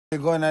You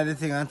go in the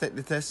thing and take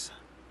the test.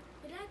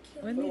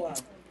 When did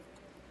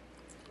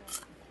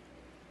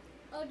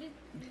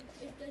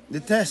The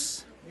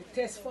test. The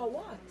test for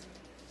what?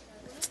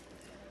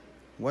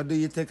 What do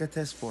you take a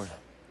test for?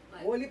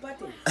 Holy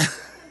party.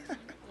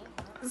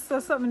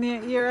 so something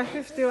in Area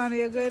 51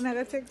 you're going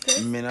to take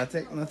test? Me not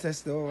take no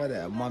test over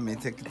there. Mommy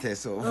take a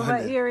test over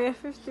Over there. Area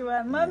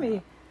 51.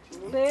 Mommy, so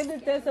you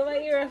did test over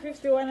Area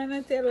 51 and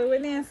I tell you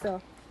when you saw.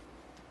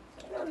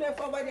 I'm not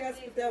for the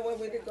hospital when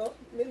we go.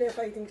 Me never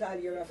fighting call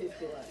Area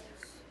 51.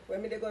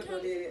 When me they go to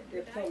the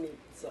permit.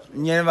 So.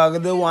 You never go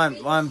do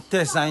one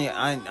test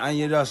and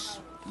you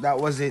just, that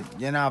was it.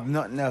 You don't have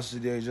nothing else to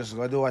do. You just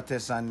go do a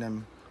test on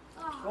them.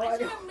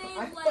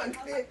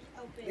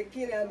 The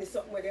kid and me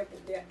something where they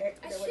put their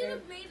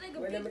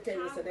when they tell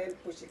you so then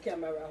push the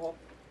camera up.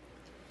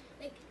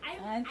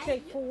 And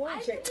check for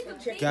what? Check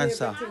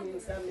Cancer.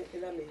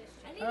 everything in me.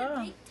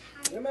 Oh.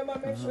 Remember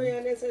me show you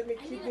and they said me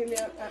keep me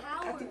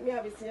I think me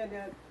have it here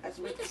and I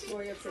should show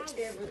you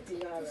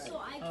everything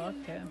alright.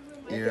 Okay.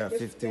 Area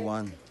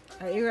 51.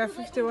 Area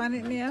 51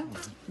 it near?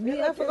 Me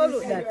have to go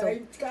look that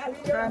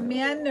up. From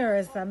me a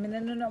nurse, I mean I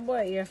don't know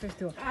about Area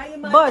 51.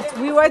 But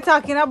we were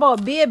talking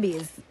about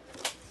babies.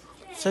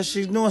 So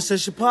she knows, so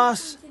she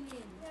passed.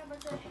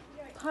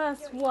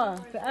 Pass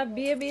what? To have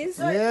babies?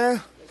 Yeah.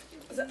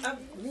 So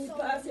me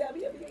pass your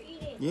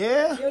baby.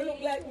 Yeah. You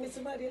look like me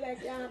somebody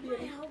like your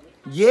baby.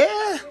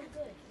 Yeah.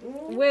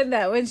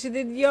 When she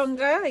did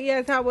younger,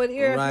 yeah, talk about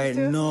Area Right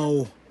 52.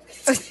 now.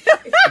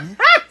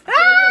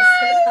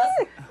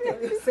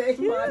 You say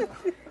man.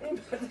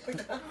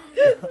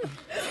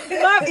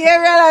 Mom, you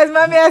realize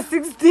mommy is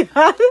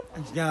 61?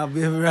 Yeah,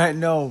 baby, right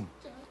now.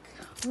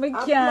 Me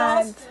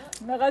can't.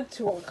 I got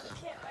choke.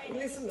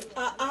 Listen,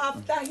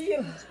 after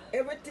him,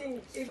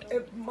 everything,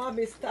 if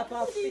mommy stop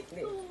her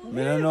fitness.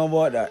 Me don't know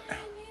about that.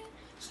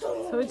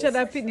 So which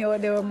other pitney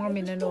what they were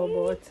mommy don't know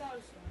about?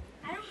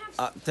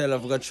 Tell her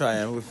we go try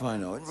and we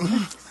find out.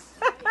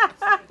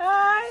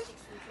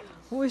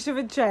 Who should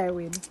we try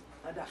with?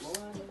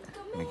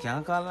 Me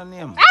can't call her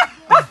name.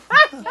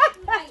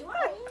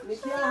 Me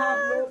can't have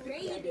no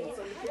picture then,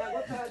 so me can't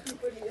go call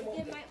people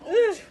name.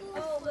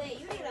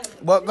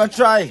 But go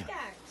try.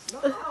 No,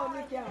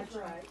 me can't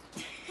try.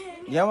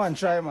 Yeah, man,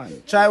 try,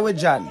 man. Try with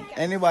John.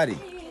 Anybody.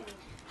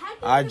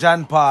 Or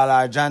John Paul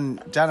or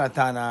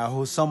Jonathan or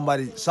who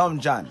somebody, some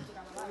John.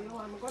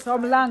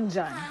 Some Long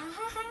John.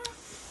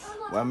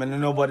 Well, I mean, I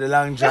don't know about the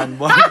Long John,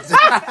 but... Yes,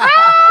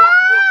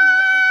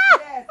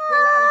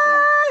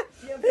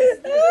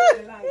 the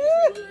line.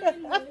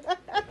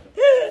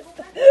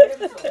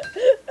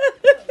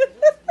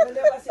 You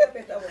never see a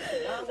better one.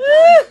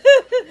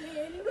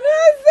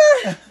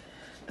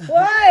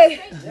 Why?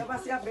 Never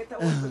see a better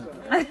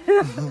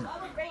one.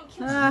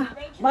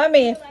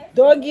 Mommy,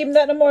 don't give him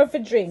nothing more for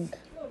drink.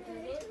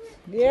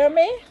 You hear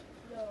me?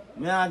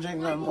 Me not drink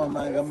nothing more,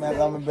 man. I'm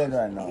in my bed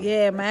right now.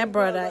 Yeah, my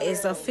brother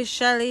is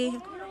officially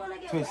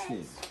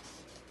Twisted.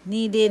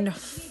 needing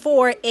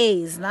 4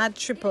 A's, not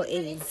triple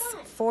A's.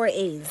 4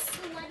 A's.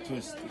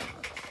 Twisted.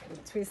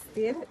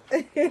 Twisted.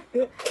 I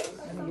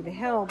need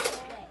help.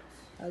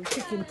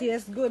 Chicken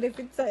tastes good if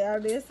it's all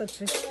this so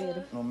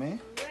twisted. No, me?